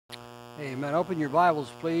Amen. Open your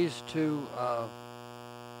Bibles, please, to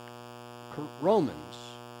Romans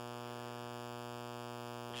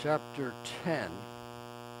chapter 10.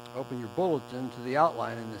 Open your bulletin to the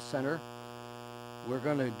outline in the center. We're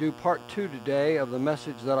going to do part 2 today of the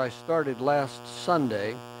message that I started last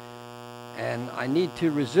Sunday. And I need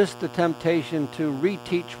to resist the temptation to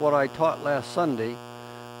reteach what I taught last Sunday,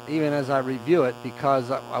 even as I review it,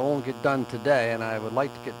 because I won't get done today, and I would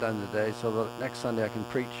like to get done today so that next Sunday I can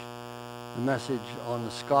preach the message on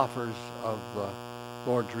the scoffers of the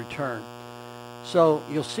Lord's return. So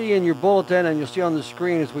you'll see in your bulletin, and you'll see on the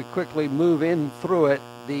screen as we quickly move in through it,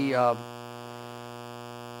 the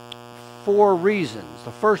 4 reasons,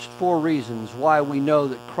 the first 4 reasons why we know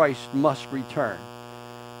that Christ must return.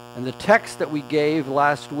 And the text that we gave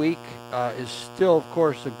last week is still, of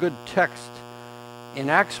course, a good text. In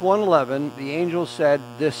Acts 1:11, the angel said,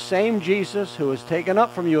 "This same Jesus who is taken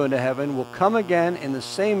up from you into heaven will come again in the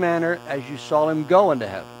same manner as you saw him go into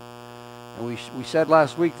heaven." And we said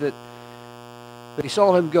last week that he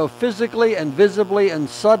saw him go physically and visibly and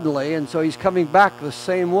suddenly, and so he's coming back the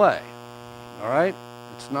same way. All right?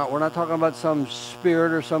 We're not talking about some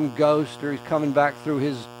spirit or some ghost, or he's coming back through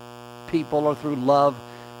his people or through love.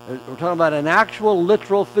 We're talking about an actual,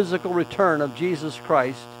 literal, physical return of Jesus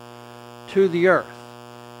Christ to the earth.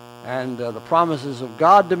 And the promises of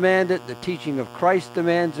God demand it, the teaching of Christ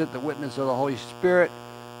demands it, the witness of the Holy Spirit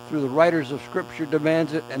through the writers of Scripture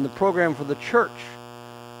demands it, and the program for the church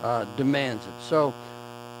demands it. So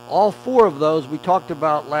all 4 of those we talked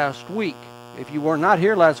about last week. If you were not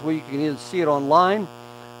here last week, you can either see it online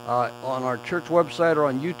on our church website or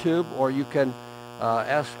on YouTube, or you can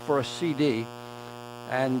ask for a CD.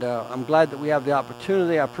 And I'm glad that we have the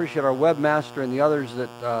opportunity. I appreciate our webmaster and the others,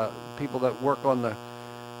 that people that work on the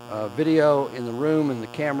video in the room and the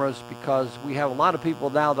cameras, because we have a lot of people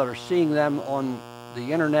now that are seeing them on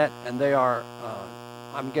the internet, and they are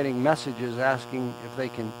I'm getting messages asking if they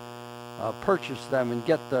can purchase them and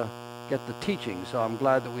get the teaching. So I'm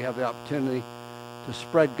glad that we have the opportunity to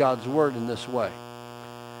spread God's word in this way.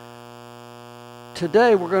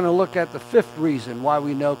 Today we're going to look at the 5th reason why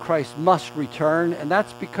we know Christ must return, and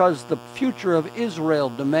that's because the future of Israel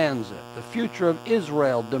demands it. The future of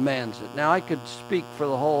Israel demands it. Now, I could speak for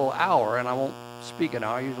the whole hour, and I won't speak an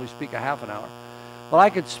hour. I usually speak a half an hour. But I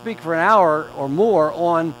could speak for an hour or more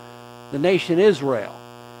on the nation Israel,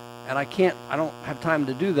 and I don't have time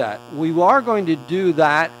to do that. We are going to do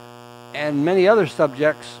that and many other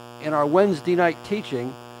subjects in our Wednesday night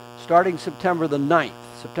teaching starting September the 9th.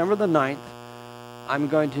 September the 9th, I'm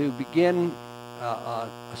going to begin a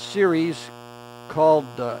series called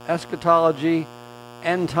Eschatology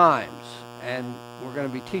End Times, and we're going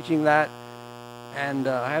to be teaching that. And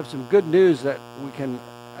I have some good news that we can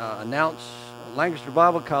announce. Lancaster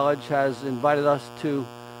Bible College has invited us to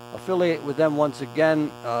affiliate with them once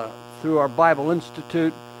again through our Bible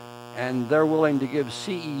Institute, and they're willing to give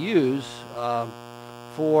CEUs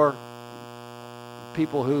for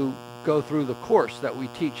people who go through the course that we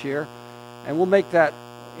teach here. And we'll make that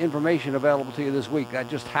information available to you this week. That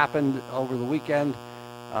just happened over the weekend.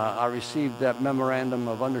 I received that memorandum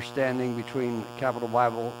of understanding between Capital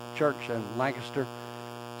Bible Church and Lancaster.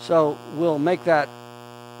 So we'll make that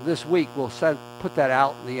this week. We'll put that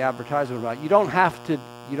out in the advertisement about it. You don't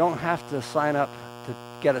have to sign up to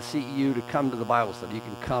get a CEU to come to the Bible study. You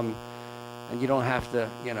can come, and you don't have to,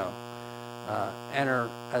 enter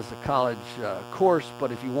as a college course.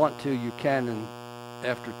 But if you want to, you can. And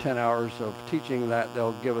after 10 hours of teaching that,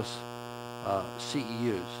 they'll give us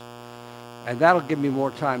CEUs. And that'll give me more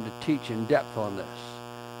time to teach in depth on this.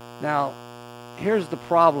 Now, here's the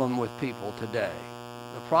problem with people today.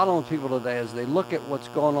 The problem with people today is they look at what's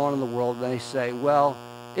going on in the world and they say, well,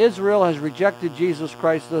 Israel has rejected Jesus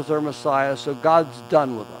Christ as their Messiah, so God's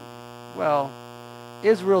done with them. Well,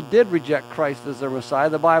 Israel did reject Christ as their Messiah.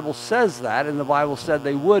 The Bible says that, and the Bible said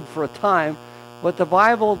they would for a time. But the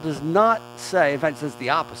Bible does not say, in fact, it says the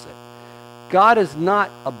opposite. God has not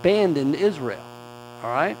abandoned Israel. All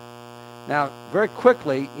right? Now, very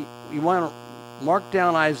quickly, you want to mark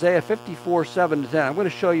down Isaiah 54, 7 to 10. I'm going to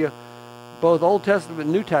show you both Old Testament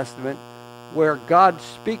and New Testament where God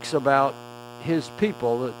speaks about his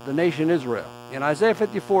people, the nation Israel. In Isaiah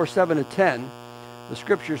 54, 7 to 10, the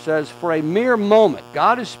scripture says, "For a mere moment,"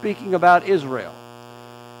 God is speaking about Israel.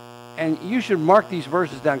 And you should mark these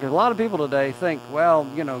verses down, because a lot of people today think, well,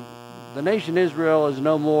 the nation Israel is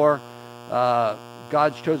no more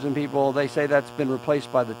God's chosen people. They say that's been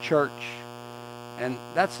replaced by the church. And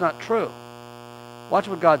that's not true. Watch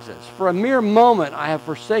what God says. "For a mere moment I have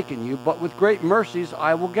forsaken you, but with great mercies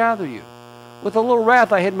I will gather you. With a little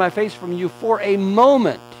wrath I hid my face from you for a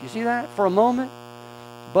moment." You see that? For a moment.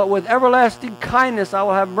 But with everlasting kindness I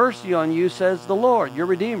will have mercy on you, says the Lord, your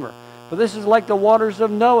Redeemer. For this is like the waters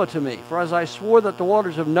of Noah to me. For as I swore that the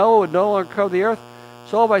waters of Noah would no longer cover the earth,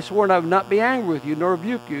 so have I sworn I would not be angry with you, nor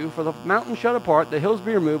rebuke you, for the mountains shut apart, the hills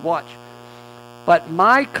be removed. Watch. But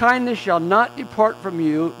my kindness shall not depart from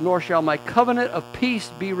you, nor shall my covenant of peace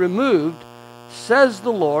be removed, says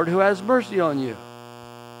the Lord, who has mercy on you.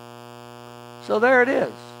 So there it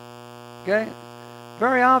is. Okay?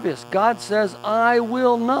 Very obvious. God says, I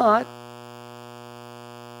will not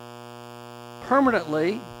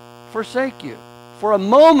permanently forsake you. For a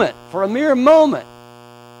moment, for a mere moment,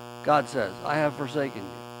 God says, I have forsaken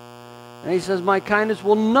you. And he says, my kindness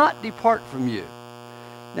will not depart from you.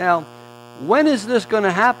 Now, when is this going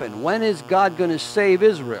to happen? When is God going to save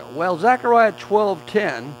Israel? Well, Zechariah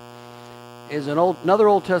 12:10 is another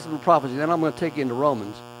Old Testament prophecy. Then I'm going to take you into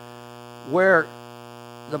Romans, where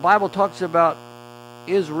the Bible talks about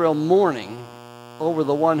Israel mourning over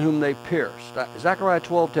the one whom they pierced. Zechariah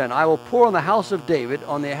 12:10, I will pour on the house of David,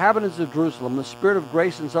 on the inhabitants of Jerusalem, the spirit of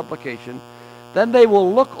grace and supplication. Then they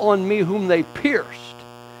will look on me whom they pierced.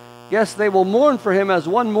 Yes, they will mourn for him as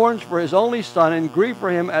one mourns for his only son, and grieve for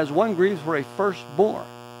him as one grieves for a firstborn.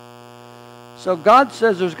 So God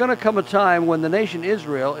says there's going to come a time when the nation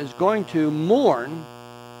Israel is going to mourn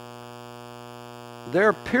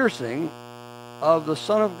their piercing of the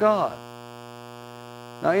Son of God.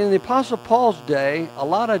 Now, in the Apostle Paul's day, a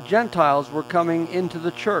lot of Gentiles were coming into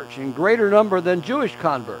the church, in greater number than Jewish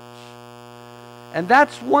converts. And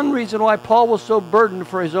that's one reason why Paul was so burdened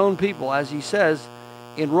for his own people, as he says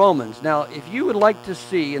in Romans. Now, if you would like to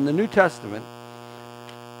see in the New Testament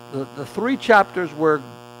the 3 chapters where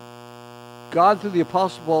God, through the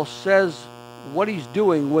Apostle Paul, says what he's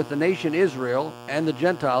doing with the nation Israel and the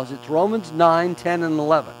Gentiles, it's Romans 9, 10, and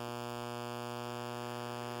 11.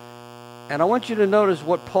 And I want you to notice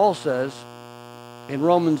what Paul says in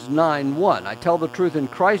Romans 9:1. I tell the truth in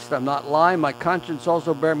Christ, I'm not lying. My conscience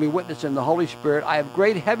also bear me witness in the Holy Spirit. I have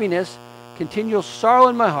great heaviness, continual sorrow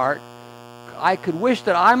in my heart. I could wish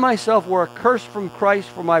that I myself were accursed from Christ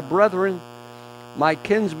for my brethren, my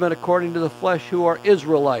kinsmen according to the flesh, who are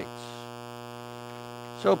Israelites.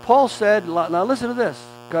 So Paul said, now listen to this,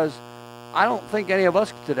 because I don't think any of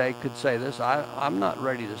us today could say this. I'm not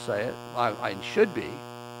ready to say it. I should be.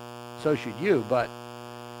 So should you. But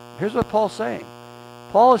here's what Paul's saying.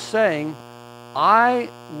 Paul is saying, I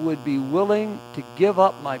would be willing to give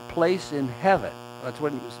up my place in heaven. That's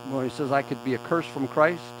when he says I could be accursed from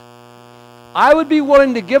Christ. I would be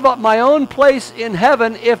willing to give up my own place in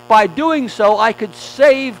heaven if by doing so I could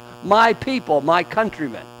save my people, my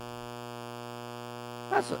countrymen.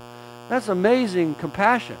 That's amazing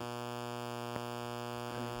compassion.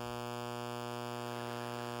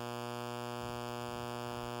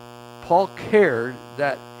 Paul cared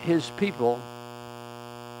that his people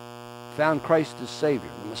found Christ as Savior,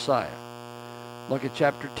 the Messiah. Look at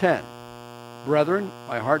chapter 10. Brethren,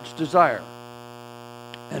 my heart's desire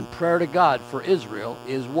and prayer to God for Israel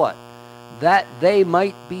is what? That they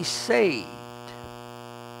might be saved.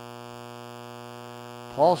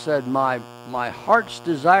 Paul said, my heart's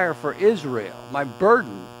desire for Israel, my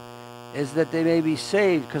burden, is that they may be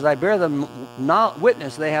saved, because I bear them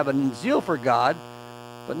witness they have a zeal for God,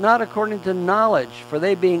 but not according to knowledge, for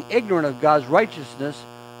they, being ignorant of God's righteousness,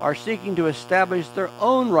 are seeking to establish their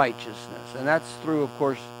own righteousness. And that's through, of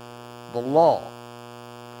course, the law.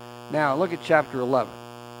 Now, look at chapter 11.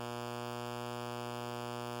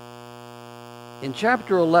 In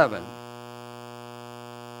chapter 11,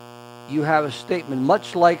 you have a statement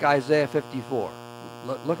much like Isaiah 54.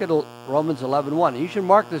 Look at Romans 11:1. You should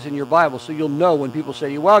mark this in your Bible so you'll know when people say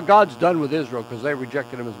to you, well, God's done with Israel because they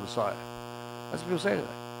rejected him as Messiah. That's what people say today.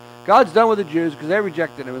 God's done with the Jews because they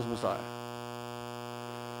rejected him as Messiah.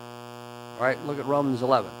 All right, look at Romans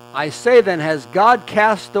 11. I say then, has God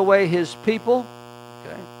cast away his people?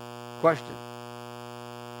 Okay. Question.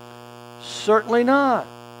 Certainly not.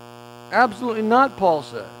 Absolutely not, Paul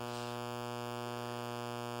says.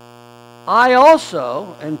 I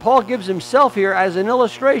also, and Paul gives himself here as an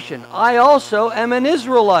illustration, I also am an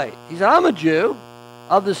Israelite. He said, I'm a Jew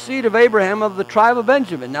of the seed of Abraham, of the tribe of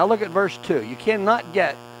Benjamin. Now look at verse 2. You cannot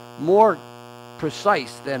get more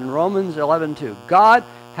precise than Romans 11:2. God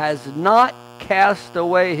has not cast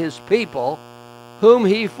away his people whom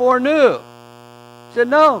he foreknew. He said,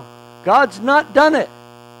 no, God's not done it.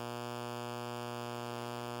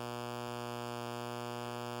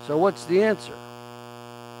 So what's the answer?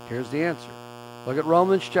 Here's the answer. Look at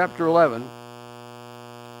Romans chapter 11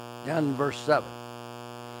 and verse 7.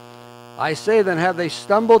 I say then, have they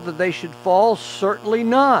stumbled that they should fall? Certainly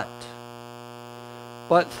not.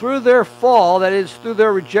 But through their fall, that is, through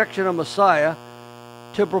their rejection of Messiah,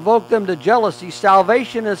 to provoke them to jealousy,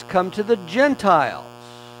 salvation has come to the Gentiles.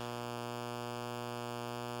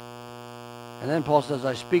 And then Paul says,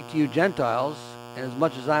 I speak to you Gentiles,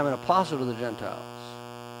 inasmuch as I am an apostle to the Gentiles.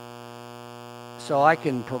 So I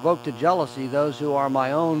can provoke to jealousy those who are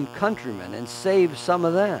my own countrymen and save some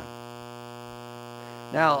of them.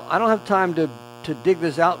 Now, I don't have time to dig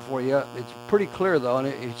this out for you. It's pretty clear, though, and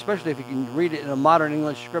especially if you can read it in a modern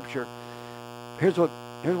English scripture. Here's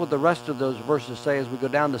what the rest of those verses say as we go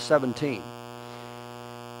down to 17.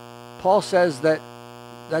 Paul says that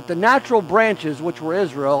the natural branches, which were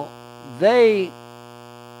Israel, they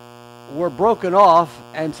were broken off,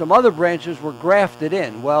 and some other branches were grafted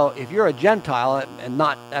in. Well, if you're a Gentile, and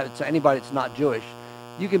not anybody that's not Jewish,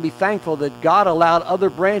 you can be thankful that God allowed other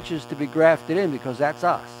branches to be grafted in, because that's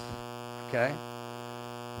us. Okay?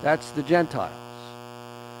 That's the Gentiles.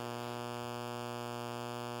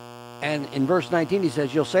 And in verse 19 he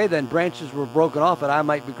says, you'll say then, branches were broken off that I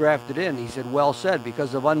might be grafted in. He said, well said,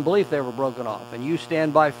 because of unbelief they were broken off, and you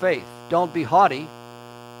stand by faith. Don't be haughty,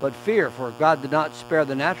 but fear, for if God did not spare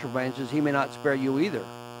the natural branches, he may not spare you either.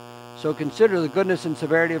 So consider the goodness and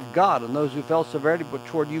severity of God, and those who felt severity, but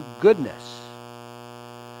toward you goodness.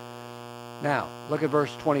 Now, look at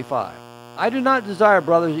verse 25. I do not desire,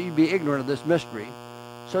 brothers, that you be ignorant of this mystery,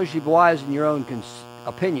 so you should be wise in your own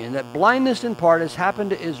opinion, that blindness in part has happened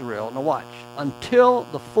to Israel. Now watch. Until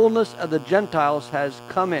the fullness of the Gentiles has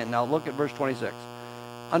come in. Now look at verse 26.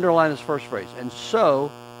 Underline this first phrase. And so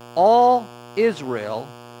all Israel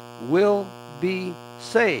will be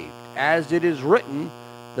saved. As it is written,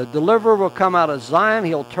 the deliverer will come out of Zion.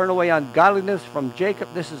 He'll turn away ungodliness from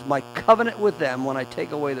Jacob. This is my covenant with them when I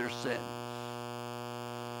take away their sin.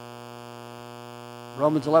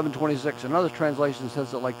 Romans 11:26, another translation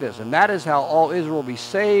says it like this, and that is how all Israel will be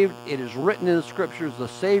saved. It is written in the scriptures, the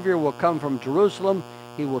Savior will come from Jerusalem.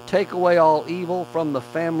 He will take away all evil from the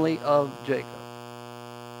family of Jacob.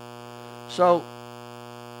 So,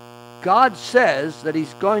 God says that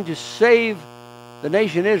he's going to save the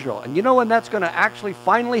nation Israel. And you know when that's going to actually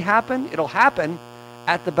finally happen? It'll happen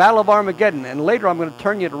at the Battle of Armageddon. And later I'm going to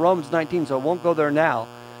turn you to Romans 19, so I won't go there now.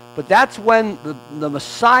 But that's when the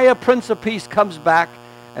Messiah, Prince of Peace, comes back,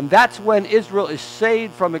 and that's when Israel is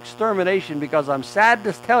saved from extermination, because I'm sad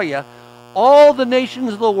to tell you, all the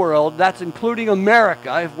nations of the world, that's including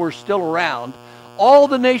America, if we're still around, all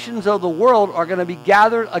the nations of the world are going to be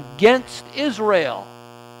gathered against Israel.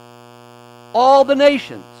 All the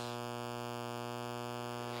nations.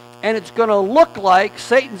 And it's going to look like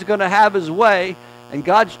Satan's going to have his way, and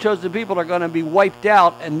God's chosen people are going to be wiped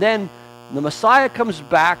out, and then the Messiah comes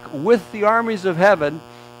back with the armies of heaven,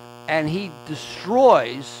 and he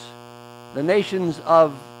destroys the nations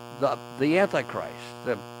of the Antichrist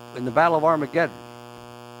in the Battle of Armageddon.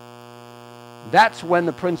 That's when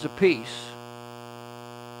the Prince of Peace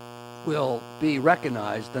will be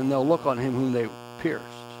recognized, and they'll look on him whom they pierced.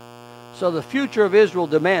 So the future of Israel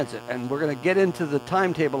demands it, and we're going to get into the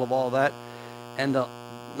timetable of all that, and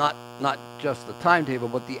not just the timetable,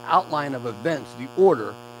 but the outline of events, the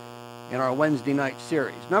order, in our Wednesday night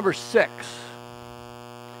series. Number 6,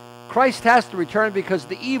 Christ has to return because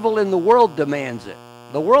the evil in the world demands it.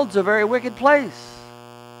 The world's a very wicked place.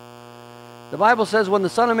 The Bible says when the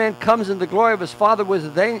Son of Man comes in the glory of his Father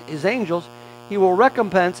with his angels, he will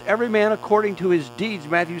recompense every man according to his deeds,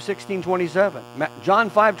 Matthew 16:27. John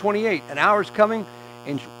 5:28, an hour is coming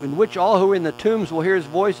in which all who are in the tombs will hear his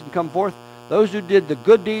voice and come forth, those who did the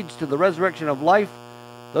good deeds to the resurrection of life,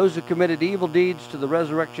 those who committed evil deeds to the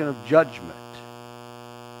resurrection of judgment.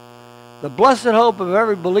 The blessed hope of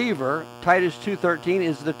every believer, Titus 2:13,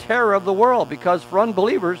 is the terror of the world, because for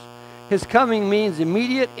unbelievers, his coming means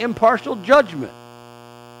immediate, impartial judgment.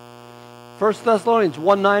 1 Thessalonians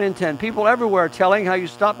 1:9 and 10. People everywhere are telling how you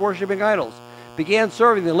stopped worshiping idols, began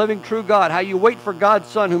serving the living true God, how you wait for God's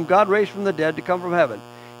Son, whom God raised from the dead, to come from heaven.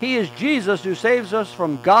 He is Jesus who saves us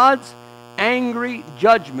from God's angry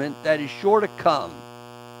judgment that is sure to come.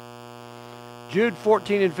 Jude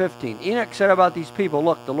 14 and 15. Enoch said about these people,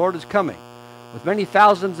 look, the Lord is coming with many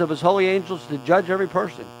thousands of his holy angels to judge every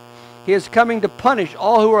person. He is coming to punish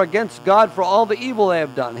all who are against God for all the evil they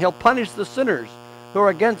have done. He'll punish the sinners who are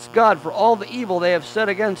against God for all the evil they have said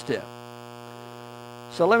against him.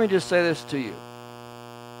 So let me just say this to you.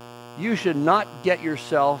 You should not get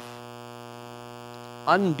yourself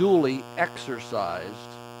unduly exercised,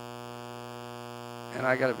 and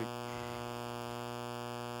I got to be,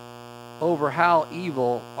 over how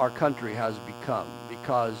evil our country has become,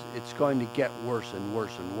 because it's going to get worse and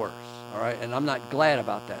worse and worse. All right, and I'm not glad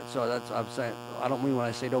about that. So that's I'm saying. I don't mean when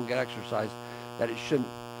I say don't get exercised that it shouldn't,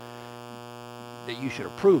 that you should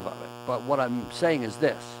approve of it. But what I'm saying is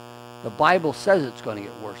this: The Bible says it's going to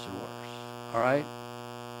get worse and worse. All right?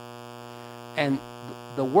 And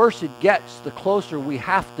the worse it gets, the closer we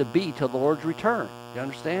have to be to the Lord's return. You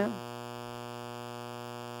understand?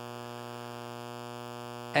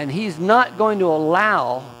 And he's not going to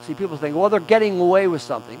allow, see, people think, well, they're getting away with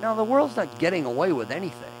something. No, the world's not getting away with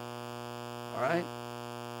anything. All right?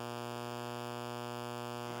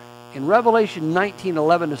 In Revelation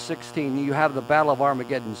 19:11-16, you have the Battle of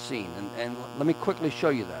Armageddon scene. And let me quickly show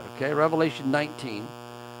you that, okay? Revelation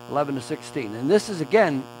 19:11-16. And this is,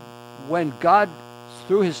 again, when God,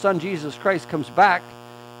 through his Son Jesus Christ, comes back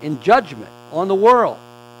in judgment on the world.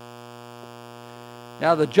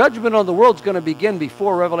 Now, the judgment on the world is going to begin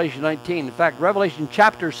before Revelation 19. In fact, Revelation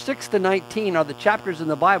chapters 6-19 are the chapters in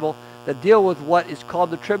the Bible that deal with what is called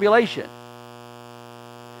the tribulation.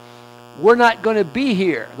 We're not going to be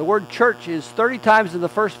here. The word church is 30 times in the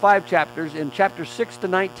first 5 chapters. In chapters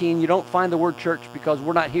 6-19, you don't find the word church because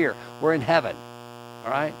we're not here. We're in heaven.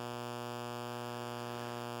 All right?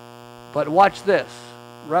 But watch this.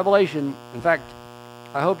 Revelation, in fact,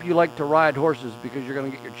 I hope you like to ride horses because you're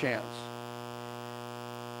going to get your chance.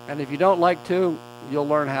 And if you don't like to, you'll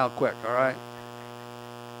learn how quick, all right?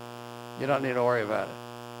 You don't need to worry about it,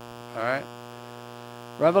 all right?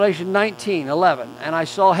 Revelation 19:11, and I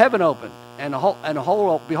saw heaven opened, and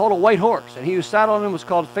behold, a white horse, and he who sat on him was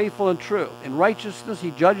called Faithful and True. In righteousness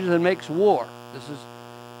he judges and makes war. This is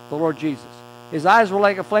the Lord Jesus. His eyes were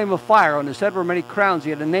like a flame of fire. On his head were many crowns. He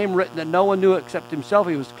had a name written that no one knew except himself.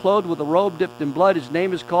 He was clothed with a robe dipped in blood. His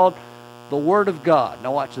name is called the Word of God.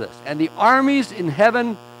 Now watch this. And the armies in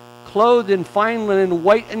heaven, clothed in fine linen,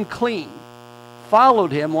 white and clean,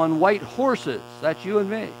 followed him on white horses. That's you and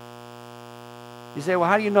me. You say, well,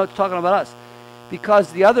 how do you know it's talking about us?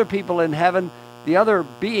 Because the other people in heaven, the other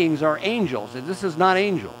beings are angels, and this is not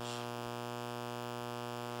angels.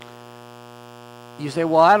 You say,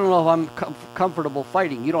 well, I don't know if I'm comfortable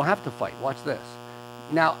fighting. You don't have to fight. Watch this.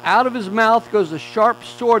 Now, out of his mouth goes a sharp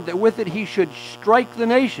sword, that with it he should strike the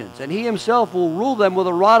nations, and he himself will rule them with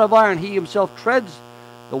a rod of iron. He himself treads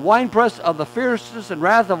the winepress of the fierceness and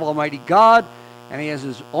wrath of Almighty God, and he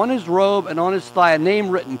has on his robe and on his thigh a name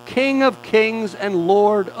written, King of Kings and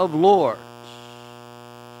Lord of Lords.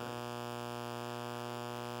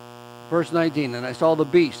 Verse 19, and I saw the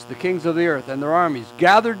beasts, the kings of the earth, and their armies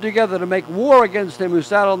gathered together to make war against him who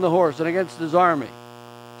sat on the horse and against his army.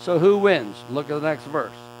 So who wins? Look at the next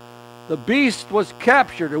verse. The beast was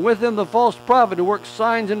captured, and with him the false prophet who worked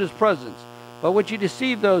signs in his presence, by which he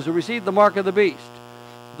deceived those who received the mark of the beast,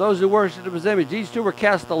 those who worshipped his image. These two were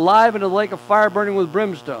cast alive into the lake of fire burning with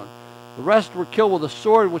brimstone. The rest were killed with a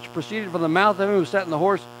sword which proceeded from the mouth of him who sat on the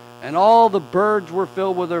horse, and all the birds were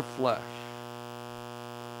filled with their flesh.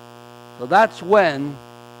 So that's when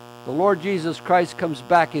the Lord Jesus Christ comes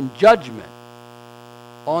back in judgment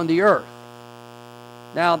on the earth.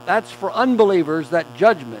 Now, that's for unbelievers, that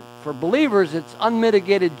judgment. For believers, it's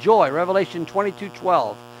unmitigated joy. Revelation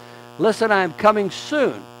 22:12. Listen, I am coming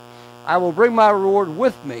soon. I will bring my reward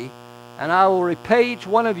with me, and I will repay each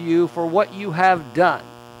one of you for what you have done.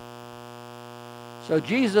 So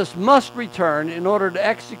Jesus must return in order to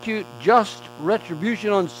execute just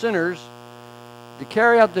retribution on sinners, to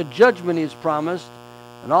carry out the judgment he has promised,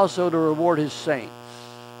 and also to reward his saints.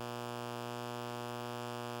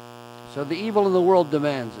 So the evil in the world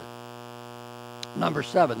demands it. Number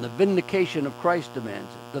 7, the vindication of Christ demands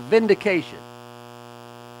it. The vindication.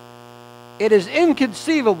 It is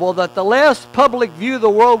inconceivable that the last public view the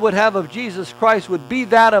world would have of Jesus Christ would be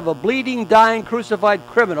that of a bleeding, dying, crucified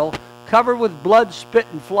criminal covered with blood, spit,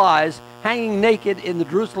 and flies, hanging naked in the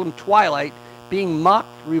Jerusalem twilight, being mocked,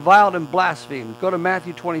 reviled, and blasphemed. Go to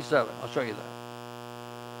Matthew 27. I'll show you that.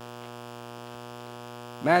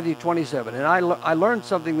 Matthew 27. And I learned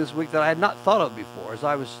something this week that I had not thought of before as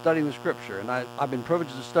I was studying the Scripture. And I've been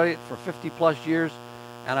privileged to study it for 50-plus years,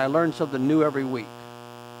 and I learn something new every week.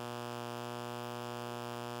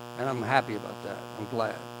 And I'm happy about that. I'm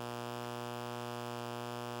glad.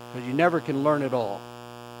 Because you never can learn it all.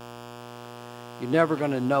 You're never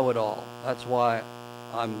going to know it all. That's why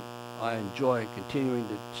I enjoy continuing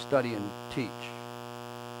to study and teach.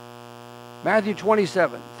 Matthew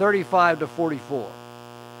 27, 35-44.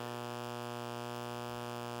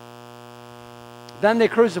 Then they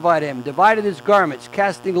crucified him, divided his garments,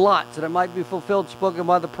 casting lots, that it might be fulfilled, spoken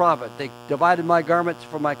by the prophet. They divided my garments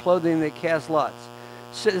for my clothing, and they cast lots.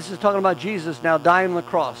 This is talking about Jesus now dying on the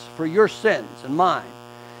cross for your sins and mine.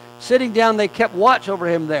 Sitting down, they kept watch over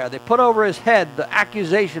him there. They put over his head the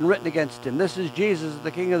accusation written against him. This is Jesus,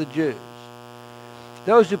 the King of the Jews.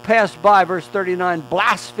 Those who passed by, verse 39,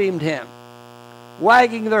 blasphemed him,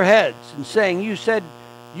 wagging their heads and saying, you said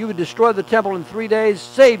you would destroy the temple in 3 days,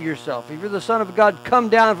 save yourself. If you're the Son of God, come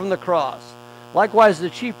down from the cross. Likewise, the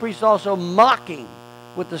chief priest also, mocking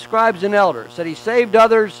with the scribes and elders, said he saved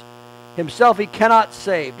others, himself he cannot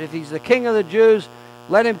save. If he's the King of the Jews,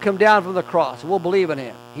 let him come down from the cross. We'll believe in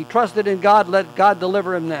him. He trusted in God, let God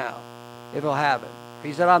deliver him now, if he'll have it.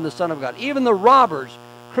 He said, I'm the Son of God. Even the robbers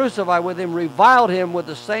crucified with him reviled him with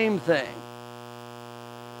the same thing.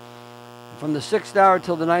 From the 6th hour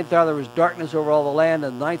till the 9th hour, there was darkness over all the land.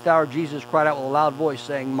 And the 9th hour, Jesus cried out with a loud voice,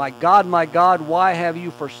 saying, my God, why have you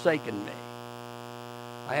forsaken me?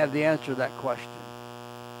 I have the answer to that question.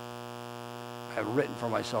 I have it written for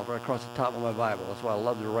myself right across the top of my Bible. That's why I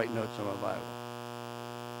love to write notes on my Bible.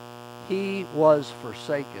 He was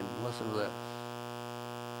forsaken. Listen to this.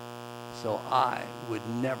 So I would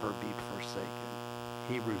never be forsaken.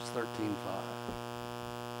 Hebrews 13:5.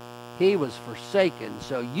 He was forsaken,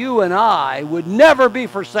 so you and I would never be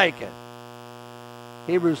forsaken.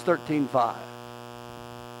 Hebrews 13:5.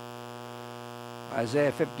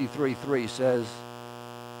 Isaiah 53:3 says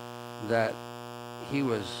that he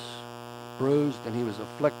was bruised and he was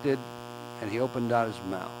afflicted and he opened not his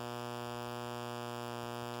mouth.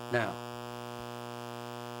 Now,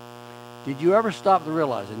 did you ever stop to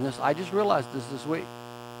realizing this? I just realized this week.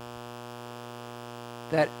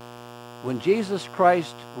 That when Jesus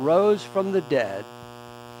Christ rose from the dead,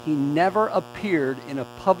 he never appeared in a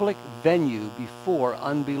public venue before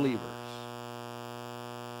unbelievers.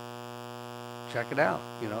 Check it out,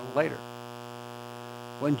 later.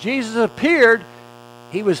 When Jesus appeared,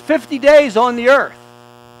 he was 50 days on the earth.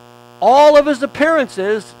 All of his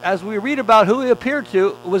appearances, as we read about who he appeared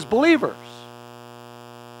to, was believers.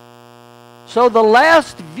 So the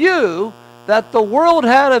last view that the world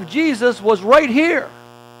had of Jesus was right here.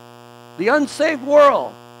 The unsaved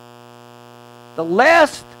world. The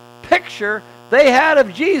last picture they had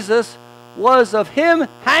of Jesus was of him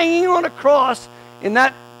hanging on a cross in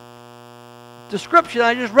that description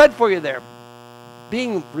I just read for you there.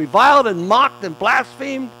 Being reviled and mocked and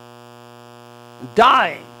blasphemed and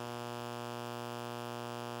dying.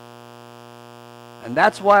 And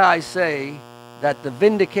that's why I say that the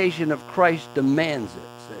vindication of Christ demands it.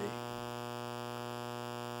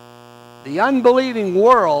 The unbelieving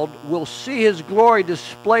world will see his glory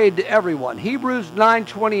displayed to everyone. Hebrews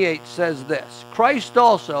 9:28 says this, Christ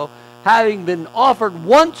also, having been offered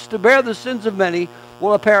once to bear the sins of many,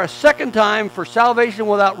 will appear a second time for salvation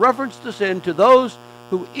without reference to sin to those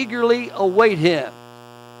who eagerly await him.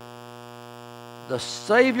 The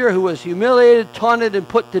Savior who was humiliated, taunted, and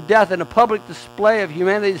put to death in a public display of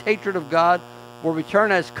humanity's hatred of God will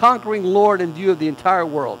return as conquering Lord in view of the entire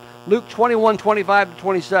world. Luke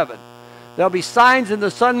 21:25-27. There'll be signs in the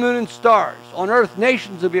sun, moon, and stars. On earth,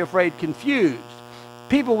 nations will be afraid, confused.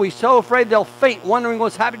 People will be so afraid they'll faint, wondering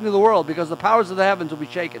what's happening to the world because the powers of the heavens will be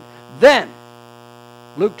shaken. Then,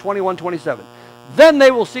 Luke 21:27, then they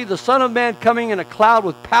will see the Son of Man coming in a cloud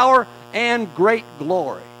with power and great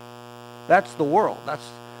glory. That's the world.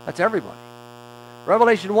 That's everybody.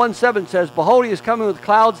 Revelation 1:7 says, behold, he is coming with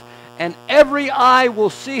clouds, and every eye will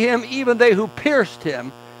see him, even they who pierced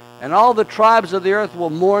him. And all the tribes of the earth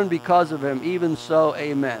will mourn because of him. Even so,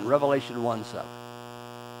 amen. Revelation 1:7.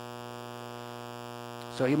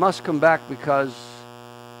 So he must come back because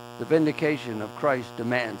the vindication of Christ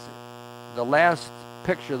demands it. The last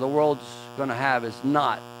picture the world's going to have is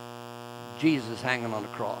not Jesus hanging on a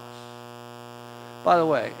cross. By the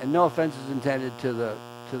way, and no offense is intended to the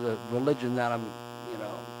religion that I'm,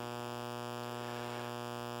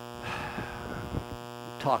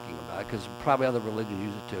 talking about, because probably other religions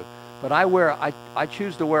use it too. But I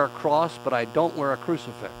choose to wear a cross, but I don't wear a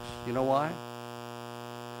crucifix. You know why?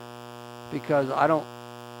 Because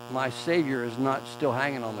my Savior is not still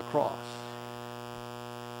hanging on the cross.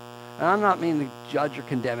 And I'm not meaning to judge or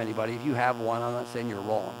condemn anybody. If you have one, I'm not saying you're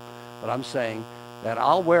wrong. But I'm saying that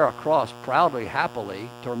I'll wear a cross proudly, happily,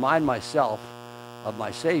 to remind myself of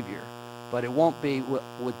my Savior. But it won't be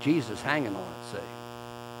with Jesus hanging on it, see?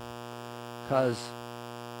 Because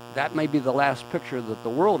that may be the last picture that the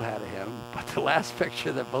world had of him, but the last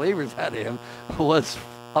picture that believers had of him was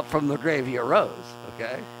up from the grave he arose,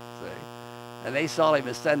 okay? See? And they saw him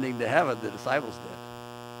ascending to heaven, the disciples did.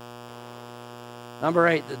 Number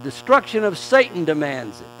 8, the destruction of Satan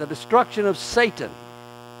demands it. The destruction of Satan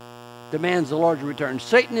demands the Lord's return.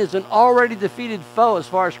 Satan is an already defeated foe as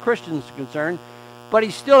far as Christians are concerned, but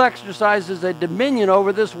he still exercises a dominion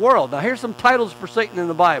over this world. Now here's some titles for Satan in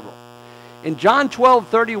the Bible. In John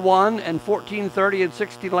 12:31 and 14:30 and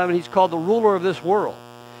 16:11, he's called the ruler of this world.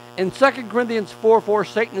 In 2 Corinthians 4:4,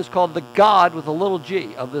 Satan is called the God with a little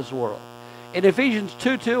g of this world. In Ephesians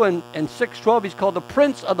 2:2 and 6:12, he's called the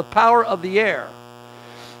prince of the power of the air.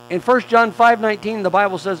 In 1 John 5:19, the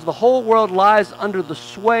Bible says, the whole world lies under the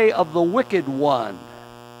sway of the wicked one.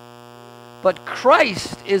 But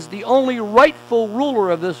Christ is the only rightful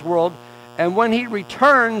ruler of this world, and when he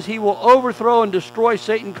returns, he will overthrow and destroy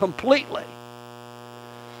Satan completely.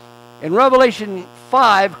 In Revelation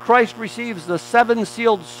 5, Christ receives the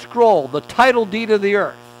seven-sealed scroll, the title deed of the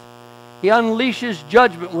earth. He unleashes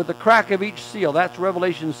judgment with the crack of each seal. That's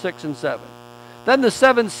Revelation 6 and 7. Then the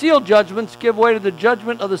seven seal judgments give way to the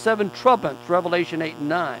judgment of the seven trumpets, Revelation 8 and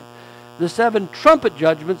 9. The seven trumpet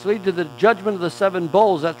judgments lead to the judgment of the seven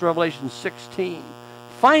bowls, that's Revelation 16.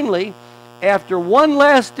 Finally, after one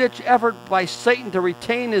last-ditch effort by Satan to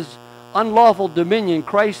retain his unlawful dominion,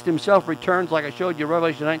 Christ himself returns, like I showed you in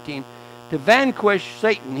Revelation 19, to vanquish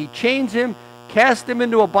Satan. He chains him, casts him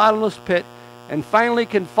into a bottomless pit, and finally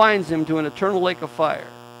confines him to an eternal lake of fire.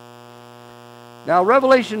 Now,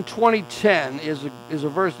 Revelation 20:10 is a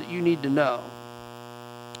verse that you need to know.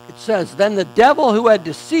 It says, then the devil who had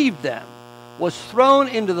deceived them was thrown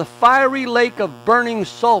into the fiery lake of burning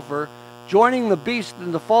sulfur, joining the beast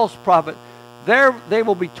and the false prophet. There they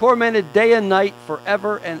will be tormented day and night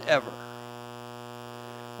forever and ever.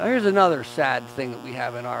 Now here's another sad thing that we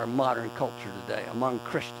have in our modern culture today among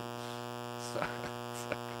Christians.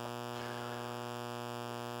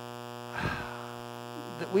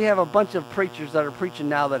 We have a bunch of preachers that are preaching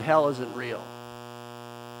now that hell isn't real.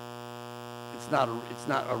 It's not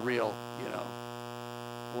a real, you know.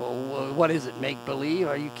 Well, what is it, make-believe?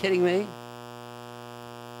 Are you kidding me?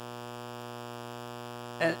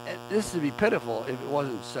 And this would be pitiful if it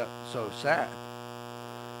wasn't so sad.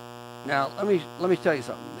 Now, let me tell you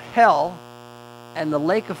something. Hell and the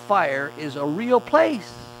lake of fire is a real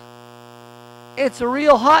place. It's a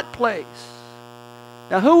real hot place.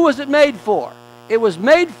 Now, who was it made for? It was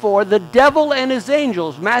made for the devil and his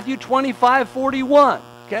angels, Matthew 25:41,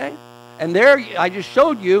 okay? And there, I just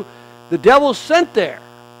showed you, the devil's sent there.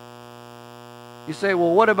 You say,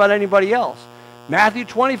 well, what about anybody else? Matthew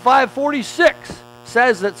 25:46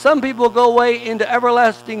 says that some people go away into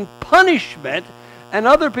everlasting punishment and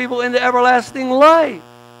other people into everlasting life.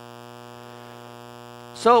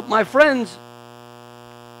 So, my friends,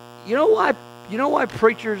 you know why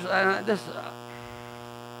preachers,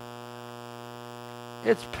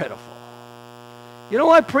 it's pitiful. You know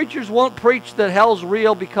why preachers won't preach that hell's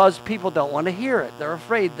real? Because people don't want to hear it. They're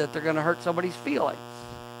afraid that they're going to hurt somebody's feelings.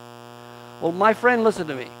 Well, my friend, listen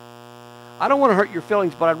to me. I don't want to hurt your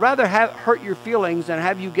feelings, but I'd rather hurt your feelings and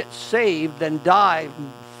have you get saved than die,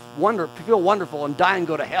 feel wonderful and die and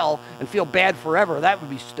go to hell and feel bad forever. That would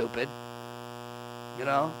be stupid. You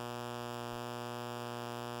know?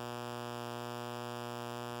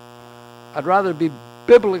 I'd rather be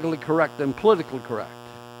biblically correct than politically correct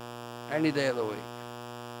any day of the week.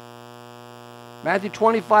 Matthew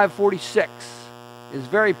 25:46 is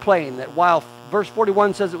very plain that while verse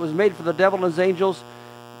 41 says it was made for the devil and his angels,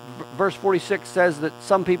 verse 46 says that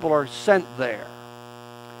some people are sent there.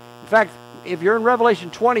 In fact, if you're in Revelation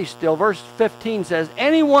 20 still, verse 15 says,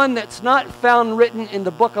 anyone that's not found written in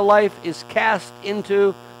the book of life is cast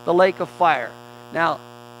into the lake of fire. Now,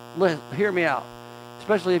 hear me out.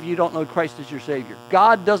 Especially if you don't know Christ as your Savior.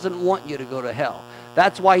 God doesn't want you to go to hell.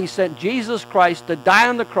 That's why he sent Jesus Christ to die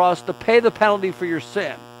on the cross to pay the penalty for your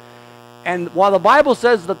sin. And while the Bible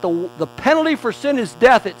says that the penalty for sin is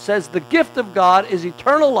death, it says the gift of God is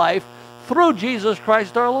eternal life through Jesus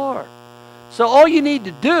Christ our Lord. So all you need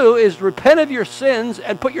to do is repent of your sins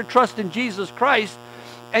and put your trust in Jesus Christ,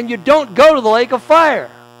 and you don't go to the lake of fire.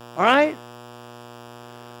 All right?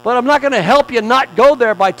 But I'm not going to help you not go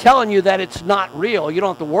there by telling you that it's not real. You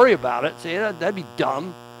don't have to worry about it. See, that'd be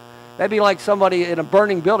dumb. That'd be like somebody in a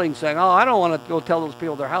burning building saying, oh, I don't want to go tell those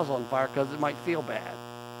people their house is on fire because it might feel bad.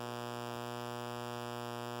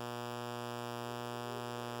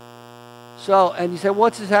 So, and you say,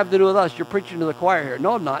 what's this have to do with us? You're preaching to the choir here.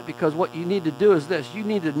 No, I'm not, because what you need to do is this. You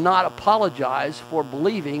need to not apologize for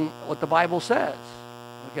believing what the Bible says,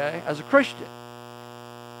 okay, as a Christian.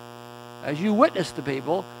 As you witness to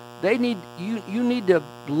people, you need to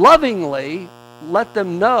lovingly let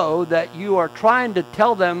them know that you are trying to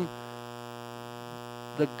tell them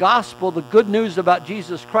the gospel, the good news about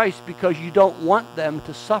Jesus Christ, because you don't want them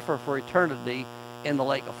to suffer for eternity in the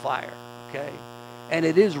lake of fire, okay? And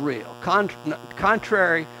it is real.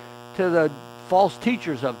 Contrary to the false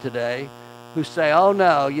teachers of today who say, oh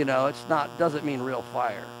no, you know, it's not, doesn't mean real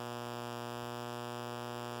fire.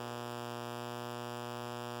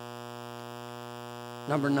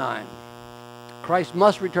 Number 9, Christ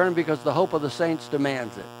must return because the hope of the saints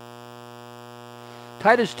demands it.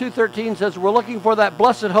 Titus 2:13 says, we're looking for that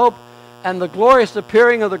blessed hope and the glorious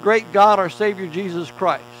appearing of the great God, our Savior, Jesus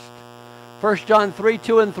Christ. 1 John 3,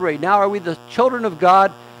 2 and 3. Now are we the children of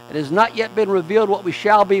God? It has not yet been revealed what we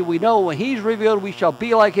shall be. We know when he's revealed we shall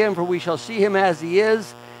be like him, for we shall see him as he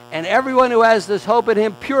is. And everyone who has this hope in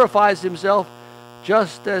him purifies himself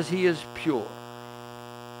just as he is pure.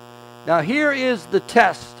 Now here is the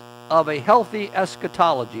test of a healthy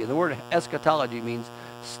eschatology. And the word eschatology means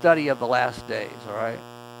study of the last days, all right?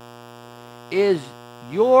 Is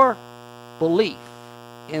your belief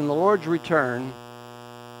in the Lord's return,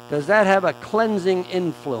 does that have a cleansing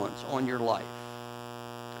influence on your life?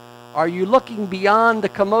 Are you looking beyond the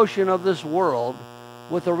commotion of this world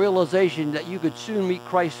with the realization that you could soon meet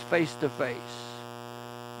Christ face to face?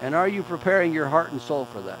 And are you preparing your heart and soul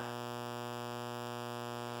for that?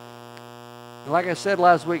 And like I said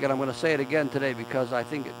last week, and I'm going to say it again today because I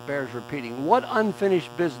think it bears repeating, what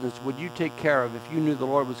unfinished business would you take care of if you knew the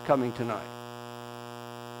Lord was coming tonight?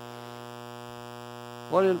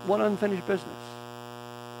 What unfinished business?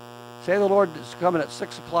 Say the Lord is coming at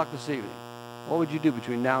 6 o'clock this evening. What would you do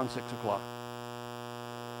between now and 6 o'clock?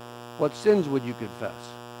 What sins would you confess?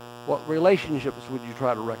 What relationships would you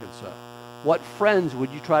try to reconcile? What friends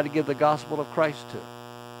would you try to give the gospel of Christ to?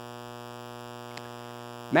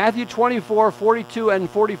 Matthew 24, 42 and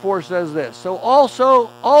 44 says this, so also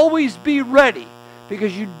always be ready,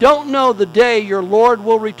 because you don't know the day your Lord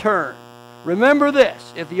will return. Remember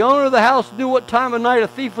this, if the owner of the house knew what time of night a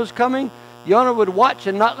thief was coming, the owner would watch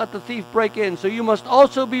and not let the thief break in. So you must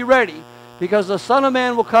also be ready, because the Son of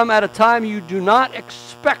Man will come at a time you do not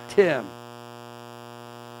expect him.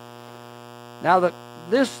 Now,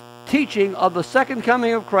 this teaching of the second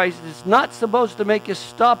coming of Christ is not supposed to make you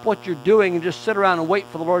stop what you're doing and just sit around and wait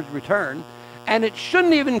for the Lord's return. And it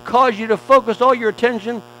shouldn't even cause you to focus all your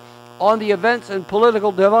attention on the events and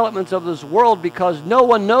political developments of this world, because no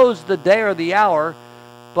one knows the day or the hour,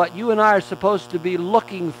 but you and I are supposed to be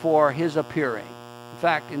looking for his appearing. In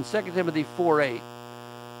fact, in 2 Timothy 4:8,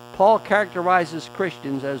 Paul characterizes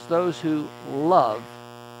Christians as those who love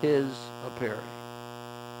his appearing.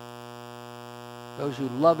 Those who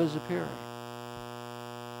love his appearing.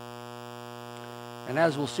 And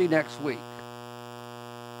as we'll see next week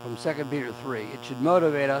from 2 Peter 3, it should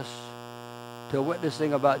motivate us to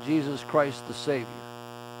witnessing about Jesus Christ the Savior,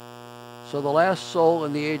 so the last soul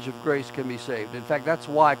in the age of grace can be saved. In fact, that's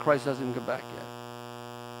why Christ hasn't come back yet.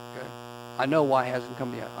 Okay? I know why he hasn't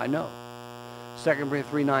come yet. I know. 2 Peter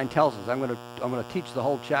 3:9 tells us. I'm going to teach the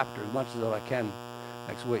whole chapter as much as I can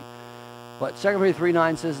next week. But 2 Peter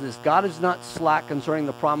 3:9 says this, God is not slack concerning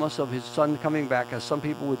the promise of his Son coming back, as some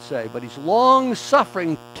people would say, but he's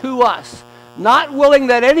long-suffering to us, not willing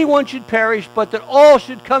that anyone should perish, but that all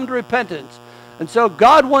should come to repentance. And so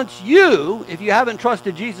God wants you, if you haven't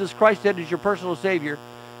trusted Jesus Christ yet as your personal Savior,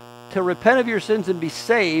 to repent of your sins and be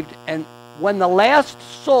saved. And when the last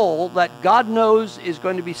soul that God knows is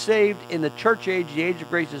going to be saved in the church age, the age of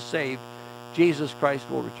grace is saved, Jesus Christ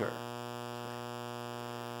will return.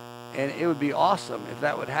 And it would be awesome if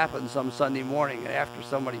that would happen some Sunday morning, and after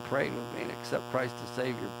somebody prayed with me and accept Christ as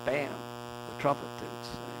Savior, bam, the trumpet toots.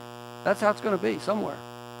 That's how it's going to be somewhere.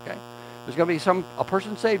 Okay, there's going to be a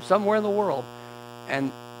person saved somewhere in the world,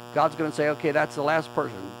 and God's going to say, okay, that's the last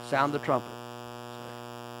person. Sound the trumpet.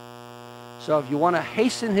 So if you want to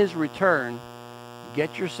hasten his return,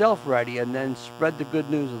 get yourself ready and then spread the good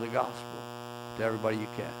news of the gospel to everybody you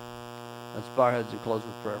can. Let's bow our heads and close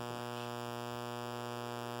with prayer, please.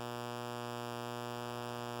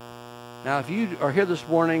 Now, if you are here this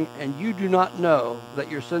morning and you do not know that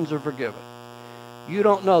your sins are forgiven, you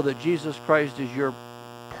don't know that Jesus Christ is your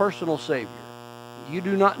personal Savior, you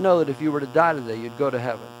do not know that if you were to die today, you'd go to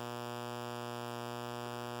heaven.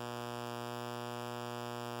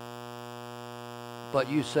 But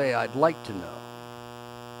you say, I'd like to know.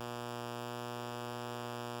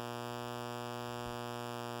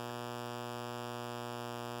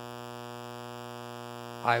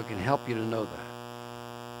 I can help you to know that.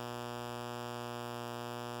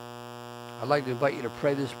 I'd like to invite you to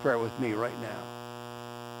pray this prayer with me right now.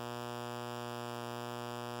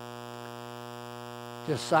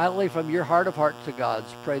 Just silently from your heart of hearts to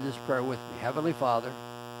God's, pray this prayer with me. Heavenly Father,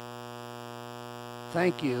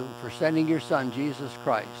 thank you for sending your Son, Jesus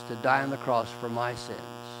Christ, to die on the cross for my sins.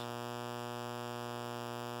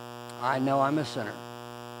 I know I'm a sinner.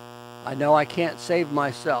 I know I can't save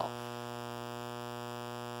myself.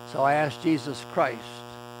 So I ask Jesus Christ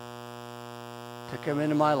to come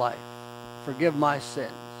into my life, forgive my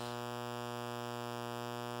sins,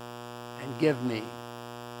 and give me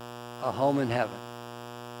a home in heaven.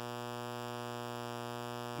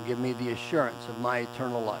 And give me the assurance of my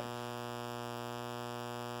eternal life.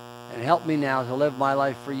 And help me now to live my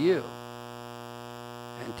life for you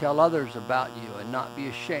and tell others about you and not be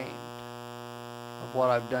ashamed of what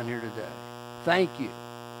I've done here today. Thank you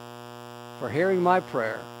for hearing my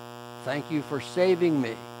prayer. Thank you for saving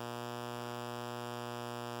me.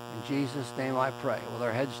 In Jesus' name I pray. With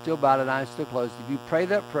our heads still bowed and eyes still closed, if you pray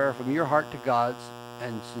that prayer from your heart to God's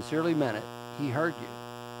and sincerely meant it, He heard you.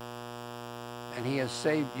 And He has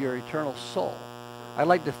saved your eternal soul. I'd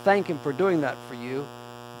like to thank Him for doing that for you.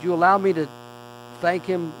 Would you allow me to thank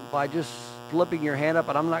Him by just flipping your hand up?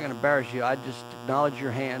 And I'm not going to embarrass you. I just acknowledge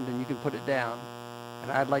your hand and you can put it down.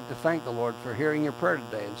 And I'd like to thank the Lord for hearing your prayer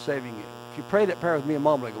today and saving you. If you prayed that prayer with me a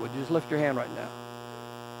moment ago, would you just lift your hand right now?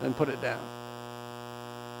 Then put it down.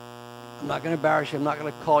 I'm not going to embarrass you. I'm not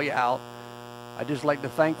going to call you out. I'd just like to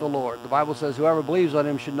thank the Lord. The Bible says whoever believes on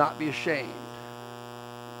Him should not be ashamed.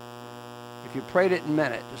 If you prayed it and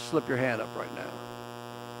meant it, just slip your hand up right now.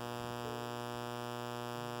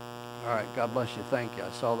 All right, God bless you. Thank you. I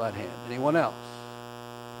saw that hand. Anyone else?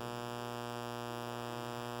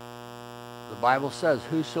 The Bible says,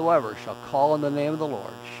 whosoever shall call on the name of the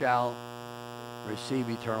Lord shall receive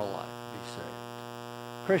eternal life, be saved.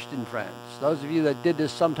 Christian friends, those of you that did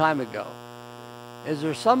this some time ago, is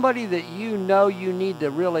there somebody that you know you need to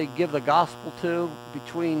really give the gospel to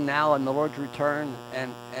between now and the Lord's return,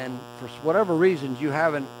 and for whatever reasons you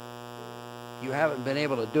haven't been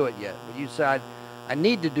able to do it yet, but you said, I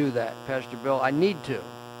need to do that, Pastor Bill, I need to.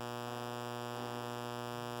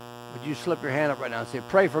 Would you slip your hand up right now and say,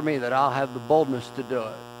 pray for me that I'll have the boldness to do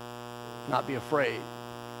it, not be afraid.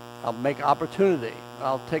 I'll make opportunity.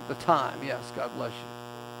 I'll take the time. Yes, God bless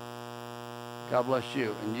you. God bless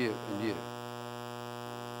you and you and you.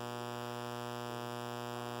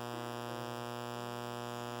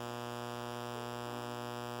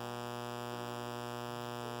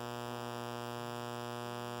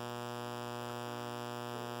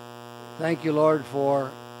 Thank you, Lord,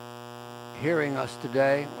 for hearing us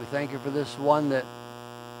today. We thank you for this one that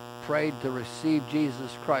prayed to receive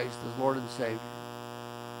Jesus Christ as Lord and Savior.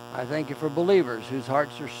 I thank you for believers whose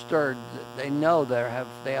hearts are stirred, that they know they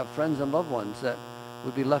have friends and loved ones that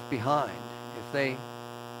would be left behind if they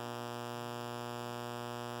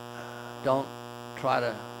don't try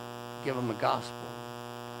to give them the gospel.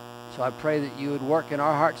 So I pray that you would work in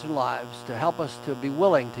our hearts and lives to help us to be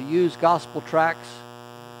willing to use gospel tracts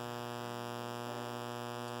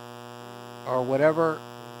or whatever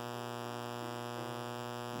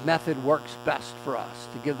method works best for us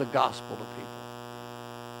to give the gospel to people.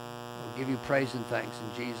 We'll give you praise and thanks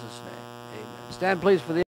in Jesus' name. Amen. Stand please for the